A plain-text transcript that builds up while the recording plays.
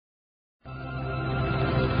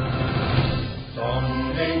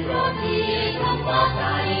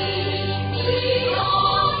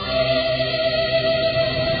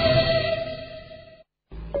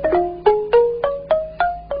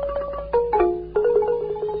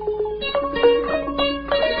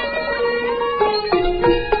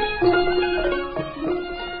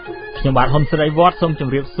ខ្ញុំបាទហ៊ុនស្រីវត្តសូមជ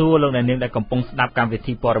ម្រាបសួរលោកអ្នកនាងដែលកំពុងស្ដាប់កម្មវិ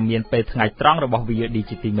ធីព័ត៌មានពេលថ្ងៃត្រង់របស់ VOD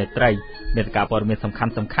ជាទីមេត្រីមានការព័ត៌មានសំខាន់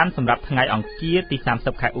ៗសម្រាប់ថ្ងៃអង្គារទី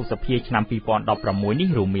30ខែឧសភាឆ្នាំ2016នេះ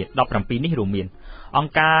រួមមានអង្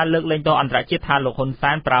គការលើកលែងទោសអន្តរជាតិថាលោកហ៊ុន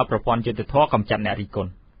សែនប្រើប្រព័ន្ធយុត្តិធម៌កម្ចាត់អ្នករិះគន់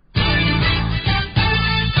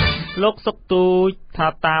លោកសុកទូចថា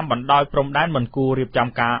តាមបណ្ដោយព្រំដែនមិនគួររៀបចំ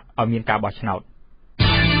ការឲ្យមានការបោះឆ្នោត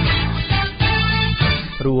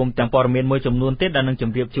រួមទាំងព័ត៌មានមួយចំនួនទៀតដែលនឹងជ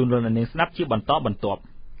ម្រាបជូនលោកអ្នកនាងស្ដាប់ជាបន្តបន្ទាប់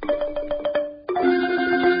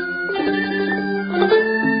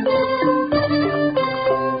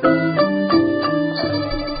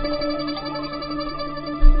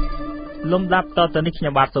លំដាប់តទៅនេះខ្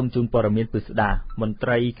ញុំបាទសូមជូនព័ត៌មានពិស្ដាមន្ត្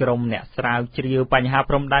រីក្រមអ្នកស្រាវជ្រាវបញ្ហា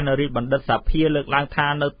ព្រំដែននៅរាជបណ្ឌិតសភាលើកឡើងថា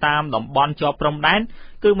នៅតាមតំបន់ជាប់ព្រំដែន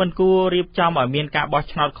គឺមិនគួររៀបចំឲ្យមានការបោះ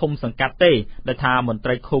ឆ្នោតឃុំសង្កាត់ទេដោយថាមន្ត្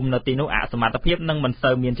រីឃុំនៅទីនោះអសមត្ថភាពនិងមិនសូ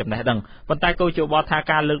វមានចំណេះដឹងប៉ុន្តែគោលយោបល់ថា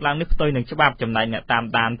ការលើកឡើងនេះផ្ទុយនឹងច្បាប់ចំណែកអ្នកតាម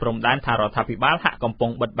ដានព្រំដែនថារដ្ឋាភិបាលហាក់កំពុ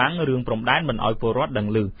ងបិទបាំងរឿងព្រំដែនមិនឲ្យពលរដ្ឋដឹង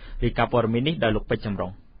ឮរាយការណ៍ព័ត៌មាននេះដោយលោកពេជ្រចម្រុ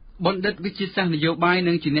ងបណ្ឌិតវិទ្យាសាស្ត្រនយោបាយ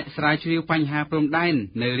និងជាអ្នកស្រាវជ្រាវបញ្ហាព្រំដែន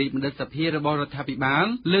នៅរាជបណ្ឌិតសភារបស់រដ្ឋាភិបាល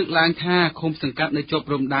លើកឡើងថាឃុំសង្កាត់នៅជាប់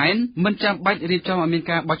ព្រំដែនមិនចាំបាច់រៀបចំឲ្យមាន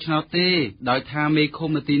ការបោះឆ្នោតទេដោយថាមេឃុំ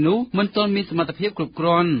នៅទីនោះមិនទាន់មានសមត្ថភាពគ្រប់គ្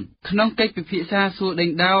រាន់ក្នុងកិច្ចពិភាក្សាសួរដេញ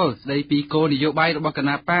ដោលស្ដីពីគោលនយោបាយរបស់គ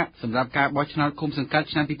ណៈបកសម្រាប់ការបោះឆ្នោតឃុំសង្កាត់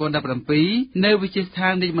ឆ្នាំ2017នៅវិទ្យាស្ថា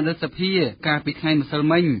នរាជបណ្ឌិតសភាកាលពីថ្ងៃម្សិល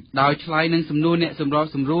មិញដោយឆ្លើយនឹងសំណួរអ្នកសម្រប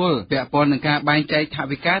សម្រួលពាក់ព័ន្ធនឹងការបែងចែកថ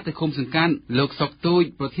វិកាទៅឃុំសង្កាត់លោកសុកទូច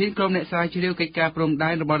ប្រធានក្រុមអ្នកស្រាវជ្រាវកិច្ចការព្រំដែ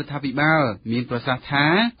នរបស់រដ្ឋាភិបាលមានប្រសាសន៍ថា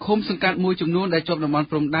ឃុំសង្កាត់មួយចំនួនដែលជាប់តំបន់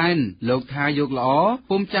ព្រំដែនលោកថាយកល្អ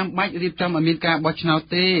ពុំចាំបាច់រៀបចំឲ្យមានការបោះឆ្នោត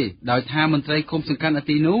ទេដោយថាមន្ត្រីឃុំសង្កាត់នៅ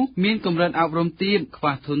ទីនោះមានកម្រិតអប់រំទាបខ្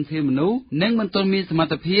វះធនធានមនុស្សនិងមិនទាន់មានសម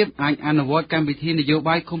ត្ថភាពអាចអនុវត្តកម្មវិធីនយោ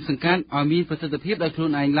បាយឃុំសង្កាត់ឲ្យមានប្រសិទ្ធភាពដោយខ្លួ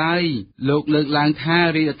នឯងឡើយលោកលើកឡើងថា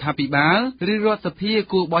រដ្ឋាភិបាលឬរដ្ឋសភា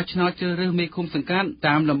គួរបោះឆ្នោតជ្រើសរើសមេឃុំសង្កាត់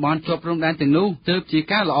តាមតំបន់ជាប់ព្រំដែនទាំងនោះទើបជា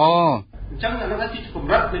ការល្អអញ្ចឹងអានោះជាក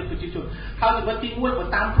ម្រិតនៃប្រជាជនហើយចំណុចទី1បើ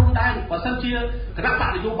តាមព្រំដែនបើសិនជាគណៈបក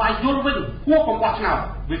នយោបាយយល់វិញគួរបោះឆ្នោត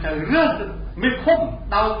វាត្រូវរើសមេឃុំ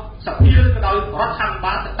ដោយសភាឬក៏ដោយរដ្ឋាភិ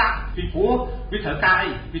បាលទៅដាក់ពីព្រោះវាត្រូវការអី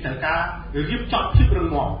វាត្រូវការរៀបចំភាពរឹង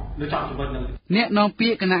មាំនៅចំចំណុចហ្នឹងអ្នកនាំពា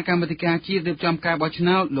ក្យគណៈកម្មាធិការជាតិរៀបចំការបោះឆ្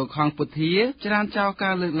នោតលោកខងពុធាច្រានចោល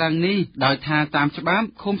ការលើកឡើងនេះដោយថាតាមច្បាប់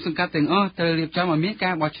ឃុំសង្កាត់ទាំងអស់ត្រូវរៀបចំឲ្យមាន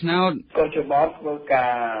ការបោះឆ្នោតកោជបធ្វើកា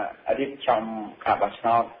ររៀបចំការបោះឆ្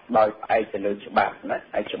នោតដោយផ្អែកទៅលើច្បាប់ណា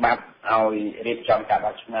ហើយច្បាប់ឲ្យរៀបចំការ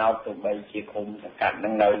បោះឆ្នោតទោះបីជាឃុំសង្កាត់នឹ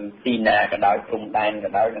ងនៅទីណាក៏ដោយព្រំដែនក៏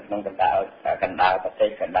ដោយនៅក្នុងកណ្ដាលប្រទេស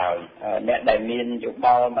ក៏ដោយអ្នកដែលមានយោប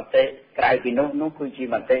ល់មតិក្រៅពីនោះគឺជា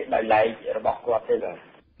មតិដោយឡែករបស់គាត់ទេបា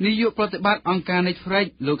ទនាយកប្រតិបត្តិអង្គការ Netflix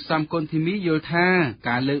លោកសំគុណធីមីយល់ថា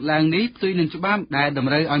ការលើកឡើងនេះផ្ទុយនឹងច្បាប់ដែលត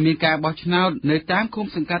ម្រូវឲ្យមានការបោះឆ្នោតនៅតាមឃុំ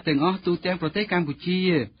សង្កាត់ទាំងអស់ទូទាំងប្រទេសកម្ពុជា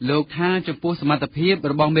លោកថាចំពោះសមត្ថភាព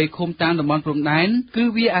របស់មេឃុំតាមតំបន់ព្រំដែនគឺ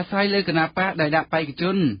វាអាស្រ័យលើគណៈបកដែលដាក់បេក្ខជ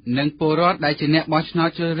ននិងពលរដ្ឋដែលជាអ្នកបោះឆ្នោត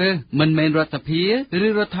ជ្រើសរើសមិនមែនរដ្ឋាភិបាលឬ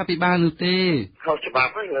រដ្ឋាភិបាលនោះទេខុសច្បា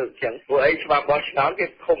ប់ហ្នឹងលើកចឹងព្រោះអីច្បាប់បោះឆ្នោតគេ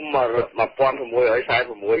ឃុំ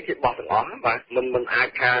1646គេបោះទាំងអស់បាទមិនអាច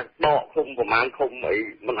ថាដកឃុំប្រមាណឃុំអី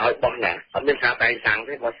មិនឲ្យបោះណាអត់មានការតែងតាំង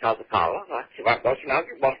ទេបោះឆ្នោតសកលបាទច្បាប់បោះឆ្នោត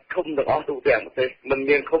គេបោះឃុំទាំងអស់ទូទាំងប្រទេសមិន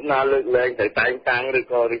មានឃុំណាលើកលែងទៅតែងតាំងឬ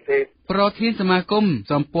ក៏រីទេប្រធានសមាគម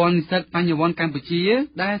សម្ព័ន្ធនិស្សិតបញ្ញវន្តកម្ពុជា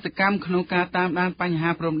ដែលសកម្មក្នុងការតាមដានបញ្ហា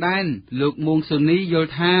ព្រំដែនលោកមួងសូនីយល់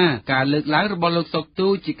ថាការលើកឡើងរបស់លោកសុកទូ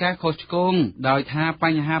ចជាការខុសឆ្គងដោយថាប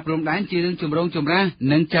ញ្ហាព្រំដែនជារឿងចម្រូងចម្រាស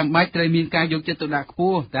និងចាំបាច់ត្រូវមានការយកចិត្តទុកដាក់ខ្ព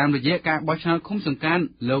ស់តាមរយៈការបោះឆ្នោតឃុំសង្កាត់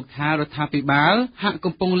លោកថារដ្ឋាភិបាលហាក់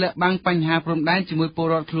កំពុងលាក់បាំងបញ្ហាព្រំដែនជាមួយពល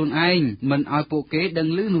រដ្ឋខ្លួនឯងមិនឲ្យពួកគេដឹង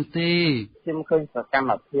ឮនោះទេខ្ញុំឃើញសកម្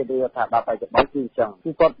មភាពរដ្ឋាភិបាលបច្ចុប្បន្នគឺអញ្ចឹង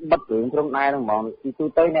គឺគាត់បិទរឿងព្រំដែនហ្នឹងហ្មងទីទូ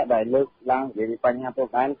ទៅអ្នកដែលលើកឡើងនិយាយពីបញ្ហាព្រំ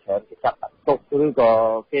ដែនច្រើនគេចាប់ដាក់ទុកឬក៏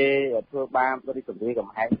គេធ្វើបាបឬគំរាមកំ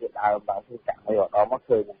ហែងជាដើមបាទគឺចាក់ឲ្យដល់មក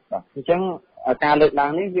ឃើញបាទអញ្ចឹងការលើកឡើ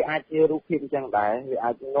ងនេះវាអាចជារូបភាពអញ្ចឹងដែរវា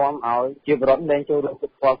អាចនាំឲ្យជាបរិបទលែងចូលរួមគិ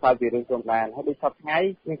តខ្វល់ខ្វាយពីរឿងព្រំដែនហើយដូចសពថ្ងៃ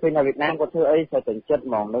ខ្ញុំឃើញនៅវៀតណាមគាត់ធ្វើអីស្ទើរតែចិត្ត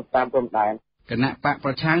ហ្មងនៅតាមព្រំដែនគណៈបក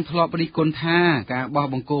ប្រឆាំងធ្លាប់រិះគន់ថាការបោះ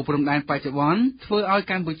បង្គោលព្រំដែនបច្ចុប្បន្នធ្វើឲ្យ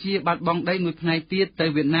កម្ពុជាបាត់បង់ដីមួយផ្នែកទៀតទៅ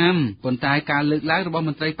វៀតណាមប៉ុន្តែការលើកឡើងរបស់ម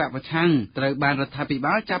ន្ត្រីបកប្រឆាំងត្រូវបានរដ្ឋាភិ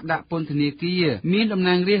បាលចាប់ដាក់ពន្ធនាគារមានតំ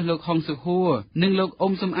ណាងរាស្ត្រលោកហុងសុខួរនិងលោក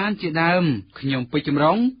អ៊ុំសំអានជាដើមខ្ញុំពេជ្រចម្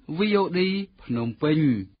រុង VOD ភ្នំពេញ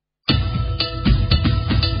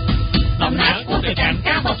ដំណើរឧបកម្ម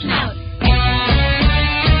ការបោះឆ្នោត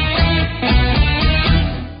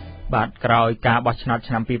បាទក្រោយការបោះឆ្នោត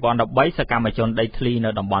ឆ្នាំ2013សកម្មជនដីធ្លីនៅ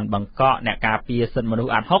តំបន់បឹងកក់អ្នកការពារសិទ្ធិមនុស្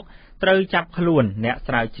សអាត់ហុក ត្រូវចាប់ខ្លួនអ្នក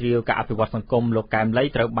ស្រាវជ្រាវការអភិវឌ្ឍសង្គមលោកកែមលី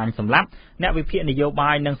ត្រូវបាញ់សម្លាប់អ្នកវិភាគនយោ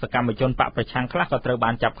បាយនិងសកម្មជនបកប្រឆាំងខ្លះក៏ត្រូវបា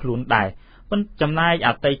នចាប់ខ្លួនដែរប៉ុន្តែចំណែកអ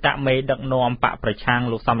តីតមេដឹកនាំបកប្រឆាំង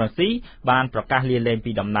លោកសំរងស៊ីបានប្រកាសលាលែង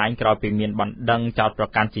ពីតំណែងក្រោយពីមានបណ្ដឹងចោទប្រ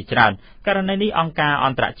កាន់ជាច្រើនករណីនេះអង្គការអ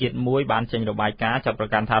ន្តរជាតិមួយបានចេញរបាយការណ៍ចោទប្រ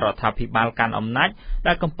កាន់ថារដ្ឋាភិបាលកាន់អំណាច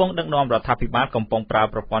ដែលកំពុងដឹកនាំរដ្ឋាភិបាលកំពុងប្រើ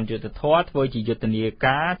ប្រព័ន្ធយុត្តិធម៌ធ្វើជាយុទ្ធនា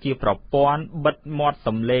ការជាប្រព័ន្ធបិទមាត់ស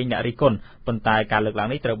ម្លេងអ្នករិះគន់ប៉ុន្តែការលើកឡើង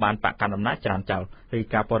នេះត្រូវបានបកកាន់អំណាចច្រានចោលរាយ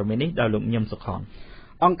ការណ៍ព័ត៌មាននេះដោយលោកញឹមសុខន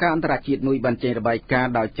អង្គការអន្តរជាតិមួយបានចេញរបាយការ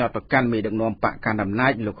ណ៍ដោយចោទប្រកាន់មេដឹកនាំបកកណ្ដាលអំណា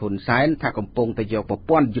ចលោកហ៊ុនសែនថាកំពុងតែយកប្រ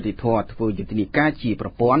ព័ន្ធយុតិធធធ្វើយុទ្ធនាការជាប្រ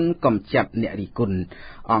ព័ន្ធកំចាត់អ្នករិះគន់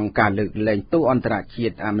អង្គការលើកលែងទោសអន្តរជា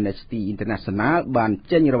តិ Amnesty International បាន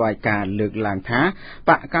ចេញរបាយការណ៍លើកឡើងថា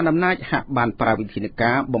បកកណ្ដាលអំណាចហាក់បានប្រើវិធាន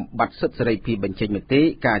ការបំបត្តិសិទ្ធិសេរីភាពបញ្ចេញមតិ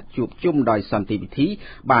ការជួបជុំដោយសន្តិវិធី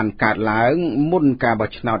បានកើតឡើងមុនការបោះ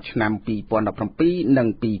ឆ្នោតឆ្នាំ2017និង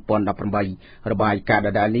2018របាយការណ៍ដ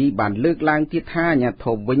ដែលនេះបានលើកឡើងទៀតថាអាញា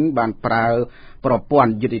ធិបតេយ្យវិញបានប្រើប្រព័ន្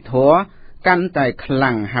ធយុតិធធកាន់តែខ្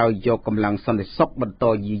លាំងហើយយកកម្លាំងសន្តិសុខបន្ត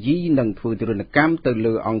យាយីនិងធ្វើទរណកម្មទៅ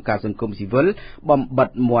លើអង្គការសង្គមស៊ីវិលបំបិទ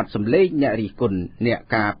មាត់សម្លេងអ្នករិះគន់អ្នក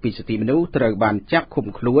ការពីសិទ្ធិមនុស្សត្រូវបានចាប់ឃុំ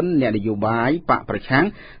ខ្លួនអ្នកនយោបាយបកប្រឆាំង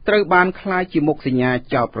ត្រូវបានក្លាយជាមុខសញ្ញា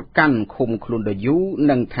ចោទប្រកាន់ឃុំខ្លួនដ៏យូរ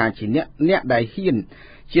និងថាជាអ្នកដែលហ៊ាន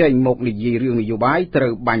ចេញមកនិយាយរឿងនយោបាយត្រូ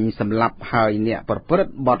វបាញ់សម្លាប់ហើយអ្នកប្រព្រឹត្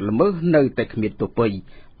តបទល្មើសនៅតែគ្មានទោសពៃ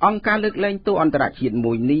អង្គការលើកលែងទោសអន្តរជាតិ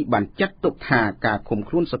មួយនេះបានចាត់ទុកថាការឃុំ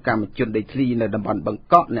ខ្លួនសកម្មជនដីធ្លីនៅតំបន់បង្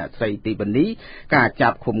កក់អ្នកស្រីទីបនីការចា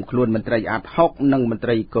ប់ឃុំខ្លួនមន្ត្រីអាត់ហុកនិងមន្ត្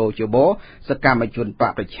រីកោជបសកម្មជនប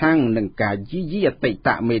កប្រឆាំងនិងការយីអតីត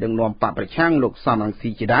មេដឹកនាំបកប្រឆាំងលោកសំរងស៊ី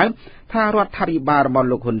ជាដើមថារដ្ឋាភិបាលរបស់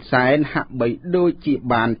លោកហ៊ុនសែនហាក់បីដូចជា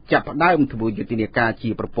បានចាប់ផ្ដើមធ្វើយុទ្ធនាការជា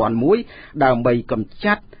ប្រព័ន្ធមួយដើម្បីកម្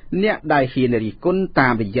ចាត់អ្នកដែលហ៊ានរិះគន់តា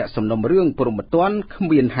មរយៈសំណុំរឿងព្រហ្មទណ្ឌគ្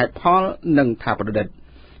មានហេតុផលនិងថាប្រឌិត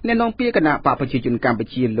អ្នកនាំពាក្យគណៈបកប្រជាជនកម្ពុ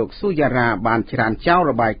ជាលោកស៊ូយ៉ារ៉ាបានច្រានចោល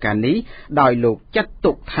របាយការណ៍នេះដោយលោកចាត់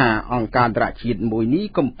ទុកថាអង្គការអន្តរជាតិមួយនេះ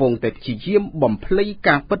កំពុងតែព្យាយាមបំភ្លៃ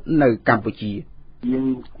ការពិតនៅកម្ពុជាយើង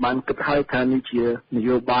បានគិតហើយថានេះជាន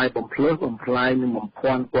យោបាយបំភ្លើសបំផ្លាញនិងបំ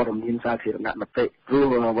ភាន់ព័ត៌មានសាធារណមតិព្រោះ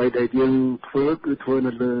អ្វីដែលយើងធ្វើគឺធ្វើ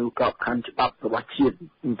នៅលើក្របខ័ណ្ឌច្បាប់របស់ជាតិ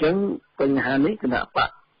អញ្ចឹងបញ្ហានេះគណៈបក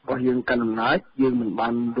របស់យើងកាន់អំណាចយើងមិនបា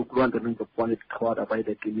នរុករាន់ទៅនឹងប្រព័ន្ធយុត្តិធម៌អ្វី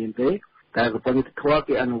ដែលគេមានទេតែប្រព័ន្ធយុត្តិធម៌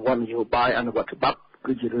គេអនុវត្តនយោបាយអនុវត្តច្បាប់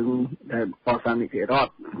គឺជារឿងដែលបោះសានីតិរដ្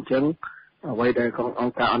ឋអញ្ចឹងអ្វីដែលអ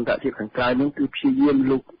ង្គការអន្តរជាតិខាងក្រៅនេះគឺព្យាយាម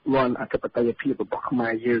លុកលាន់អធិបតេយ្យភាពរបស់ខ្មែ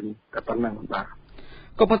រយើងតែប៉ុណ្ណឹងបាទ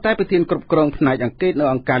ក៏ប៉ុន្តែប្រធានគ្រប់គ្រងផ្នែកអង្កេតនៅ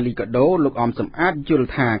អង្គការលីកាដូលោកអំសំអាតយល់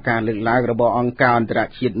ថាការលើកឡើងរបស់អង្គការអន្តរ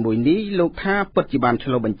ជាតិមួយនេះលោកថាពិតជាបានឆ្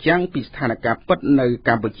លុះបញ្ចាំងពីស្ថានភាពពិតនៅក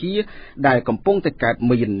ម្ពុជាដែលកំពុងតែកើត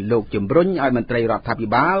មានលោកជំរុញឲ្យមន្ត្រីរដ្ឋាភិ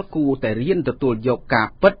បាលគួរតែរៀនទទួលយកការ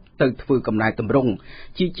ពិតទៅធ្វើកំណែតម្រង់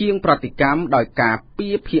ជាជាងប្រតិកម្មដោយការពៀ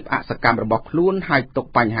ភាពអសកម្មរបស់ខ្លួនហើយទុក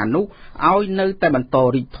បញ្ហានោះឲ្យនៅតែបន្ត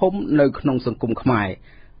រីកធំនៅក្នុងសង្គមខ្មែរ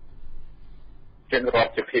ជារដ្ឋ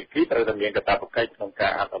ជាភាគីត្រូវតែមានកាតព្វកិច្ចក្នុងកា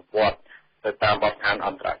រអនុវត្តទៅតាមបទដ្ឋានអ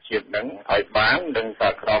ន្តរជាតិនឹងឲ្យបាននិងតា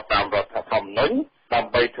មក្របតាមរដ្ឋធម្មនុញ្ញដើ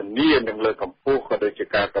ម្បីធានានឹងលើកកម្ពស់ក៏ដូចជា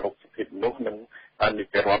ការគោរពសិទ្ធិមនុស្សនិងនី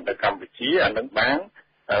តិរដ្ឋនៅកម្ពុជាអានឹងបាន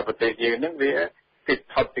ប្រទេសយើងនឹងវាគិត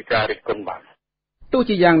ថត់ពីការរិះគន់បានទោះ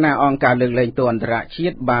ជាយ៉ាងណាអង្គការលើកលែងទោសអន្តរជា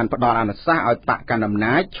តិបានផ្ដល់អនុសាសន៍ឲ្យបកកណ្ដាលអំ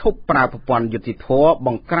ណាចឈប់ប្រើប្រព័ន្ធយុតិធធប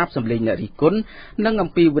ង្ក្រាបសម្លេងអ្នករិះគន់និងអំ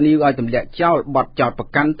ពីវិនិយោគឲ្យទម្លាក់ចោលបទចោទប្រ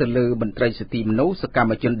កាន់ទៅលើមន្ត្រីសិទ្ធិមនុស្សសកម្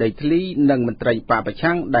មជនដីធ្លីនិងមន្ត្រីបកប្រ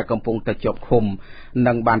ឆាំងដែលកំពុងតែជាប់ឃុំ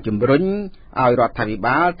និងបានជំរុញឲ្យរដ្ឋាភិ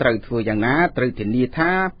បាលត្រូវធ្វើយ៉ាងណាត្រូវធានា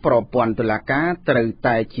ថាប្រព័ន្ធតុលាការត្រូវ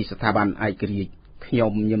តែជាស្ថាប័នឯករាជ្យខ្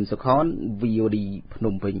ញុំញឹមសុខន VOD ភ្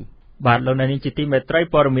នំពេញបាទលោកអ្នកនាងជាទីមេត្រី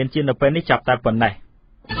ព័ត៌មានជានៅពេលនេះចាប់តែប៉ុណ្ណេះ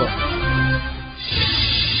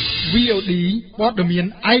VOD ព័ត៌មាន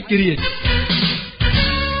ឯករាជ្យ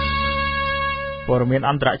ព័ត៌មាន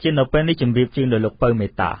អន្តរជាតិនៅពេលនេះជម្រាបជូនដល់លោកពៅមេ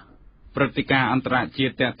តាព្រឹត្តិការណ៍អន្តរជា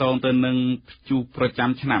តិទាក់ទងទៅនឹងព្យុះប្រចាំ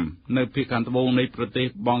ឆ្នាំនៅភាគខាងត្បូងនៃប្រទេស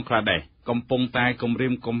បង់ក្លាដេសកំពុងតែគំរា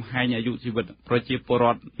មកំហែងអាយុជីវិតប្រជាពលរ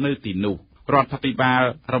ដ្ឋនៅទីនោះរដ្ឋាភិបាល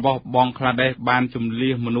របស់បង់ក្លាដេសបានជម្លៀ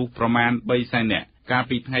សមនុស្សប្រមាណ300,000នាក់កាល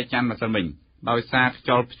ពីថ្ងៃច័ន្ទម្សិលមិញដោយសារខ្យ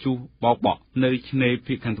ល់ព្យុះបោកបក់នៅឆ្នេរ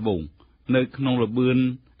ភាគខាងត្បូងនៅក្នុងល្បឿន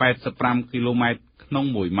85គីឡូម៉ែត្រក្នុង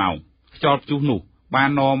1ម៉ោងខ្យល់ព្យុះនោះបាន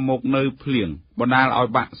នាំមកនៅភ្លៀងបណ្ដាលឲ្យ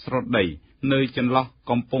បាក់ស្រុតដីនៅចន្លោះ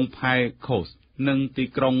កំពង់ផែខូសនិងទី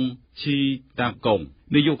ក្រុងឈីតាកុង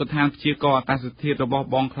នាយកដ្ឋានព្យាករណ៍អាកាសធាតុរបស់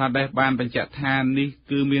បង់ក្លាដេសបានបញ្ជាក់ថានេះ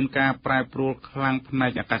គឺមានការប្រែប្រួលខ្លាំងផ្នែ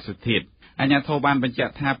កអាកាសធាតុអាជ្ញាធរបានបញ្ជា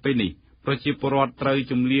ក់ថាពេលនេះប្រជាពលរដ្ឋត្រូវ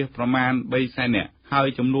ជម្លៀសប្រមាណ300,000នាក់ហើយ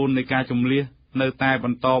ចំនួននៃការជម្លៀសនៅតែប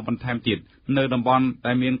ន្តបន្ថែមទៀត នៅតំបន់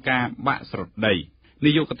ដែលមានការបាក់ស្រុតដី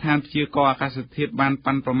នាយកដ្ឋានព្យាករណ៍អាកាសធាតុបាន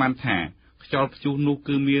ប៉ាន់ប្រមាណថាខ្យល់ព្យុះនោះ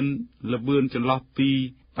គឺមានល្បឿនចន្លោះពី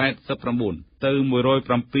89ទៅ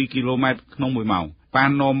107គីឡូម៉ែត្រក្នុង1ម៉ោងបា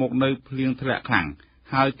ននាំមកនៅភ្លៀងធ្លាក់ខ្លាំង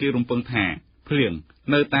ហើយគេរំពឹងថាភ្លៀង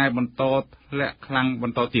នៅតែបន្តធ្លាក់ខ្លាំងប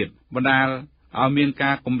ន្តទៀតបណ្ដាលឲ្យមាន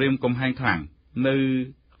ការគំរាមកំហែងខ្លាំងនៅ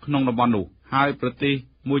ក្នុងតំបន់នោះហើយប្រទេស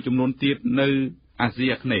មួយចំនួនទៀតនៅអាស៊ី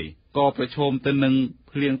អាគ្នេយ៍ក៏ប្រឈមទៅនឹង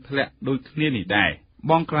ភ្លៀងធ្លាក់ដូចគ្នានេះដែរ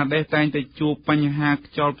បង់ក្លាដេសតែងតែជួបបញ្ហា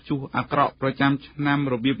ខ្យល់ព្យុះអាក្រក់ប្រចាំឆ្នាំ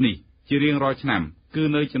របៀបនេះជារៀងរាល់ឆ្នាំគឺ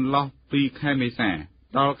នៅចន្លោះពីខែមេសា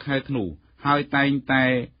ដល់ខែធ្នូហើយតែងតែ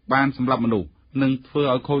បានសម្លាប់មនុស្សនិងធ្វើ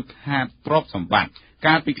ឲ្យខូចខាតទ្រព្យសម្បត្តិ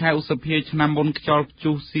កាលពីខែឧសភាឆ្នាំមុនខ្យល់ព្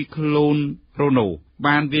យុះស៊ីក្លូនរ៉ូណូ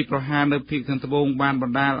បានវាយប្រហារនៅភាគខាងត្បូងបានប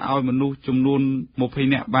ណ្ដាលឲ្យមនុស្សចំនួន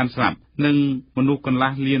20នាក់បានស្លាប់និងមនុស្សកន្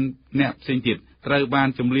លះលានអ្នកផ្សេងទៀតត្រូវបាន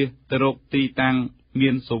ជម្លៀសទៅរកទីតាំងមា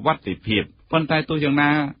នសុវត្ថិភាពប៉ុន្តែទោះយ៉ាងណា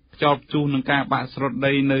ខ្យល់ព្យុះនឹងការបាក់ស្រុត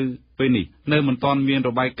ដីនៅពេលនេះនៅមិនទាន់មាន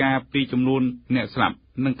របាយការណ៍ពីចំនួនអ្នកស្លាប់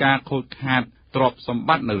និងការខូចខាតទ្រព្យសម្ប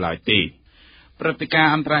ត្តិនៅឡើយទេព្រឹត្តិការ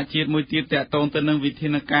ណ៍អន្តរជាតិមួយទៀតទាក់ទងទៅនឹងវិធា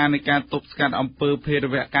នការនៃការទប់ស្កាត់អំពើភេរ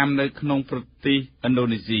វកម្មនៅក្នុងប្រទេសឥណ្ឌូ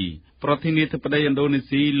នេស៊ីប្រធានាធិបតីឥណ្ឌូនេ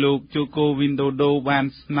ស៊ីលោកជូកូវីនដូដូបាន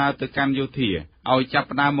ស្នើទៅកាន់យោធាឲ្យចាប់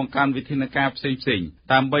ផ្ដើមបង្កើនវិធានការផ្សេងៗ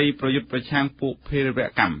ដើម្បីប្រយុទ្ធប្រឆាំងពួកភេរវ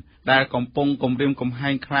កម្មដែលកំពុងគំរាមកំហែ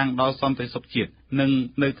ងខ្លាំងដល់សន្តិសុខជាតិនិង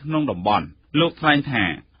នៅក្នុងតំបន់លោកថ្លែងថា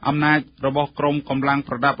អំណាចរបស់ក្រមកម្លាំង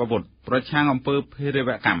ប្រដាប់អាវុធប្រឆាំងអំពើភេរវ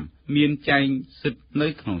កម្មមានចែងសិទ្ធិនៅ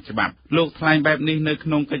ក្នុងច្បាប់លោកថ្លែងបែបនេះនៅក្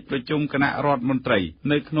នុងកិច្ចប្រជុំគណៈរដ្ឋមន្ត្រី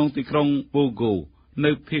នៅក្នុងទីក្រុងបូហ្គោ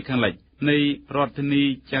នៅភាគខាងលិចនៃរដ្ឋធានី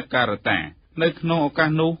ចាកាតានៅក្នុងឱកាស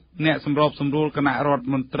នោះអ្នកសម្របសម្រួលគណៈរដ្ឋ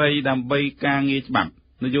មន្ត្រីដើម្បីការងារច្បាប់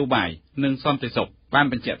នយោបាយនិងសន្តិសុខបាន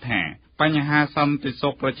បញ្ជាក់ថាបញ្ហាសន្តិសុ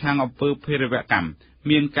ខប្រឆាំងអំពើភេរវកម្ម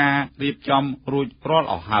មានការរៀបចំរួចរាល់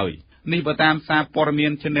អស់ហើយនេះបើតាមសារព័ត៌មា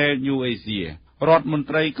ន Channel New Asia រដ្ឋមន្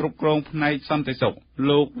ត្រីគ្រប់គ្រងផ្នែកសន្តិសុខ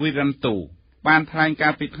លោកវីរ៉ាន់ទូបានថ្លែងកា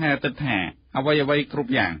រពីថ្ងៃអាទិត្យថាអ្វីៗគ្រ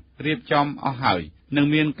ប់យ៉ាងរៀបចំអស់ហើយនិង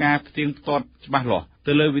មានការផ្ទៀងផ្ទាត់ច្បាស់លាស់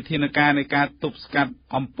ទៅលើវិធានការនៃការទប់ស្កាត់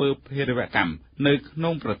អំពើភេរវកម្មនៅក្នុ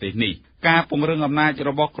ងប្រទេសនេះការពង្រឹងអំណាច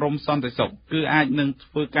របស់ក្រមសន្តិសុខគឺអាចនឹង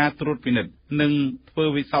ធ្វើការត្រួតពិនិត្យនិងធ្វើ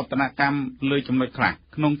វិសោធនកម្មលើចំណុចខ្លះ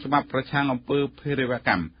ក្នុងច្បាប់ប្រឆាំងអំពើភេរវក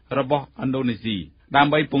ម្មរបស់ឥណ្ឌូនេស៊ីដើ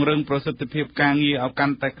ម្បីពង្រឹងប្រសិទ្ធភាពការងារឲ្យកា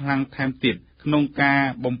ន់តែខ្លាំងថែមទៀតក្នុងការ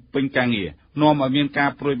បំពេញការងារនាំឲ្យមានការ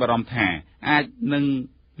ព្រួយបារម្ភថាអាចនឹង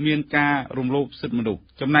មានការរំលោភសិទ្ធិមនុស្ស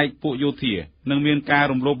ចំណែកពួកយោធានឹងមានការ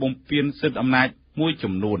រំលោភបំពានសិទ្ធិអំណាចមួយ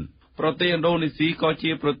ចំនួនប្រទេសឥណ្ឌូនេស៊ីក៏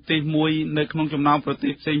ជាប្រទេសមួយនៅក្នុងចំណោមប្រទេ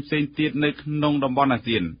សផ្សេងៗទៀតនៅក្នុងតំបន់អា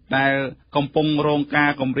ស៊ានដែលកំពុងរងការ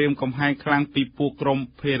គំរាមកំហែងខ្លាំងពីពួកក្រុម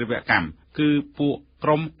ភេរវកម្មគឺពួកក្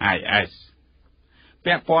រុម IS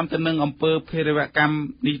ពាក់ព័ន្ធទៅនឹងអំពើភេរវកម្ម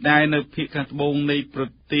នេះដែរនៅភាគខាងត្បូងនៃប្រ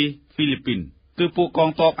ទេសហ្វីលីពីនគឺពួកកង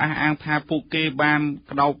ទ័ពអះអាងថាពួកគេបាន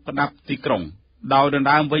ក្តោបក្តាប់ទីក្រុងដោយដណ្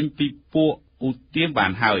ដើមវិញពីពួកឧទាមបា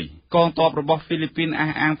នហើយកងទ័ពរបស់ហ្វីលីពីន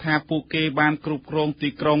អះអាងថាពួកគេបានគ្រប់គ្រងទី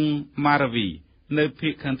ក្រុងម៉ារ៉ាវីនៅភា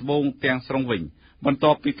គខាងត្បូងទាំងស្រុងវិញបន្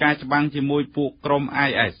ទាប់ពីការច្បាំងជាមួយពួកក្រុម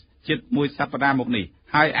IS ជិតមួយសប្តាហ៍មកនេះ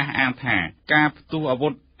ហើយអះអាងថាការផ្ទុះអាវុ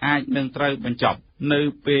ធអាចនឹងត្រូវបញ្ចប់នៅ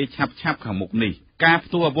ពេលឆាប់ៗខាងមុខនេះការផ្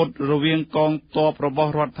ទុះអាវុធរវាងកងទ័ពរប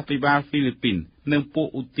ស់រដ្ឋាភិបាលហ្វីលីពីននិងពួក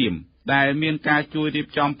ឧទាមដែលមានការជួយរៀប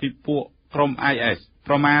ចំពីពួកក្រុម IS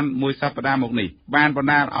ប្រមាណមួយសប្តាហ៍មកនេះបានបណ្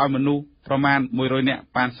ដាលឲ្យមនុស្សប្រមាណ100នាក់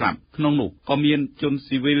បានស្លាប់ក្នុងនោះក៏មានជន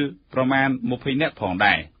ស៊ីវិលប្រមាណ20នាក់ផង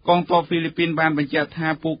ដែរកងទ័ពហ្វីលីពីនបានបញ្ជាក់ថា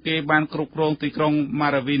ពួកគេបានគ្រប់គ្រងទីក្រុងម៉ា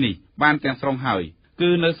រ៉ាវីនេះបានទាំងស្រុងហើយគឺ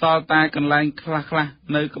នៅសល់តែកន្លែងខ្លះៗ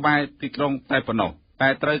នៅក្បែរទីក្រុងតែប៉ុណ្ណោះតែ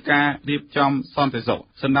ត្រូវការរៀបចំសន្តិសុខ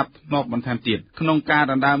សម្រាប់ផ្នែកបន្ថែមទៀតក្នុងការ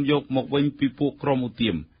ដណ្ដើមយកមកវិញពីពួកក្រុមឧទា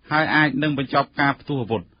មហើយអាចនឹងបញ្ចប់ការផ្ទុះអា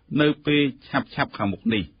វុធនៅពេលឆាប់ៗខាងមុខ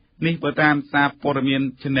នេះបើតាមសារព័ត៌មាន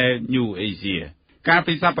Channel New Asia កាល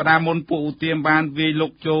ពីសប្តាហ៍មុនពួកឧទាមបានវាយលុ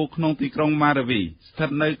កចូលក្នុងទីក្រុងម៉ារ៉ាវីស្ថិត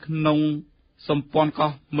នៅក្នុងសម្ព័ន្ធ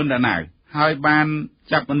កោះមិនដាណាវហើយបាន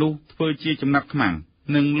ចាប់មនុស្សធ្វើជាចំណាប់ខ្មាំង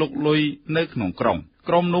និងលុកលុយនៅក្នុងក្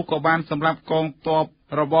រុមនោះក៏បានសម្លាប់កងទ័ព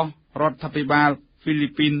របស់រដ្ឋាភិបាលហ្វីលី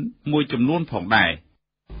ពីនមួយចំនួនផងដែរ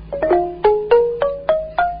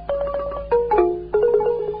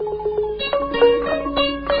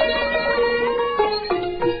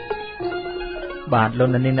បាទលោក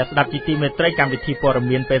នាងអ្នកស្ដាប់ជាទីមេត្រីកម្មវិធីព័ត៌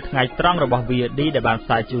មានពេលថ្ងៃត្រង់របស់ VOD ដែលបានផ្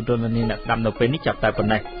សាយជូនលោកនាងអ្នកស្ដាប់នៅពេលនេះចាប់តែប៉ុណ្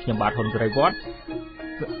ណេះខ្ញុំបាទហ៊ុនសេរីវត្ត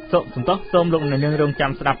សូមលោកនាងរង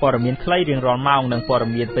ចាំស្ដាប់ព័ត៌មានខ្លីរៀងរាល់ម៉ោងនិងព័ត៌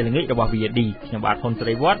មានពេលល្ងាចរបស់ VOD ខ្ញុំបាទហ៊ុនសេ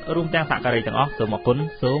រីវត្តរួមទាំងសហការីទាំងអស់សូមអរគុណ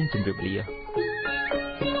សូមជម្រាបលា